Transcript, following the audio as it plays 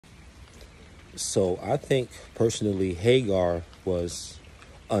So I think personally Hagar was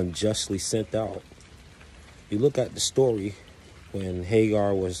unjustly sent out. You look at the story when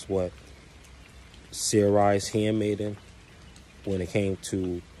Hagar was Sarai's handmaiden, when it came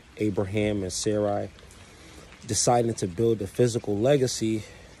to Abraham and Sarai deciding to build a physical legacy,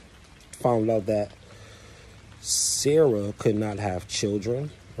 found out that Sarah could not have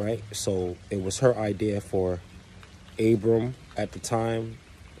children, right? So it was her idea for Abram at the time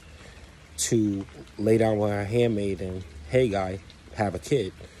to lay down with her handmaiden Hagar, have a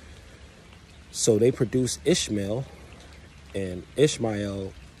kid. So they produced Ishmael, and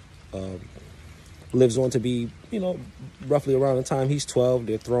Ishmael lives on to be, roughly around the time he's 12.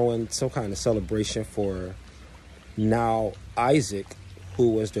 They're throwing some kind of celebration for now Isaac,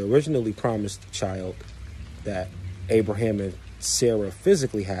 who was the originally promised child that Abraham and Sarah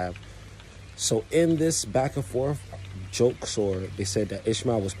physically have. So in this back and forth jokes, or they said that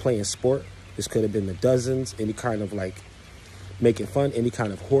Ishmael was playing sport. This could have been the dozens, any kind of like making fun, any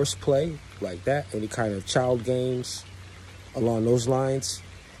kind of horseplay like that, any kind of child games along those lines.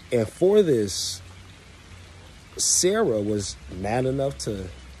 And for this, Sarah was mad enough to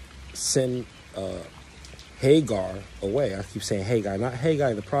send Hagar away. I keep saying Hagar, not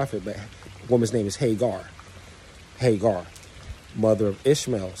Hagar the prophet, but the woman's name is Hagar. Hagar, mother of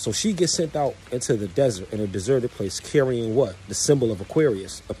Ishmael. So she gets sent out into the desert, in a deserted place, carrying what? The symbol of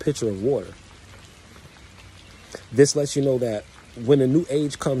Aquarius, a pitcher of water. This lets you know that when a new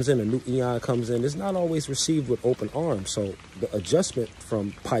age comes in, a new eon comes in, it's not always received with open arms. So the adjustment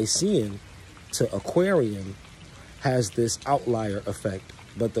from Piscean to Aquarian has this outlier effect.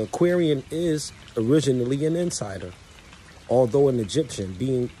 But the Aquarian is originally an insider, although an Egyptian,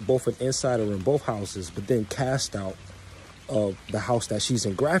 being both an insider in both houses, but then cast out of the house that she's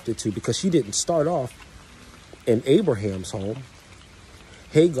engrafted to, because she didn't start off in Abraham's home.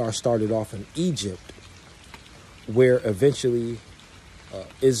 Hagar started off in Egypt, where eventually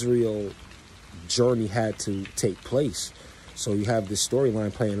Israel journey had to take place. So you have this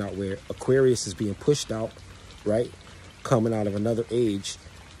storyline playing out where Aquarius is being pushed out, right? Coming out of another age.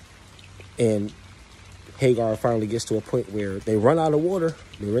 And Hagar finally gets to a point where they run out of water.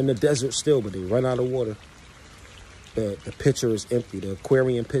 They're in the desert still, but they run out of water. The pitcher is empty. The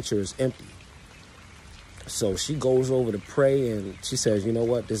Aquarian pitcher is empty. So she goes over to pray, and she says, you know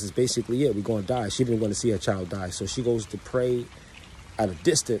what? This is basically it. We're going to die. She didn't want to see her child die. So she goes to pray at a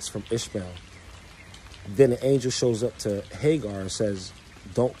distance from Ishmael. Then an angel shows up to Hagar and says,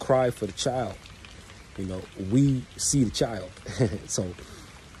 don't cry for the child. We see the child. So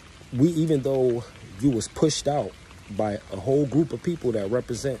even though you was pushed out by a whole group of people that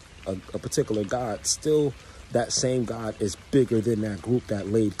represent a particular God, still that same God is bigger than that group that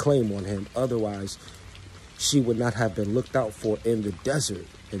laid claim on him. Otherwise, she would not have been looked out for in the desert.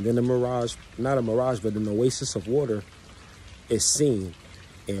 And then a mirage, not a mirage, but an oasis of water is seen.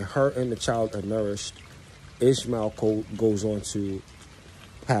 And her and the child are nourished. Ishmael goes on to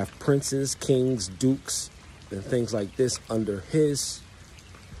have princes, kings, dukes, and things like this under his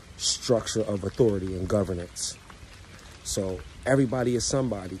structure of authority and governance. So everybody is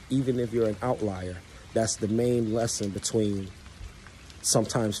somebody, even if you're an outlier. That's the main lesson between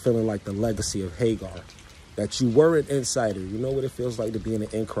sometimes feeling like the legacy of Hagar. That you were an insider. You know what it feels like to be in an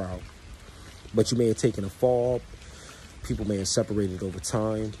in crowd. But you may have taken a fall. People may have separated over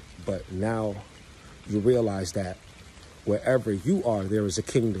time. But now you realize that wherever you are, there is a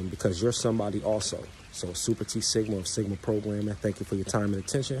kingdom, because you're somebody also. So Super T Sigma of Sigma Programming, thank you for your time and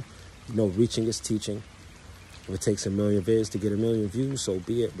attention. Reaching is teaching. If it takes 1 million vids to get 1 million views, so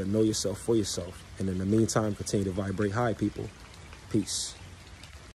be it. But know yourself for yourself. And in the meantime, continue to vibrate high, people. Peace.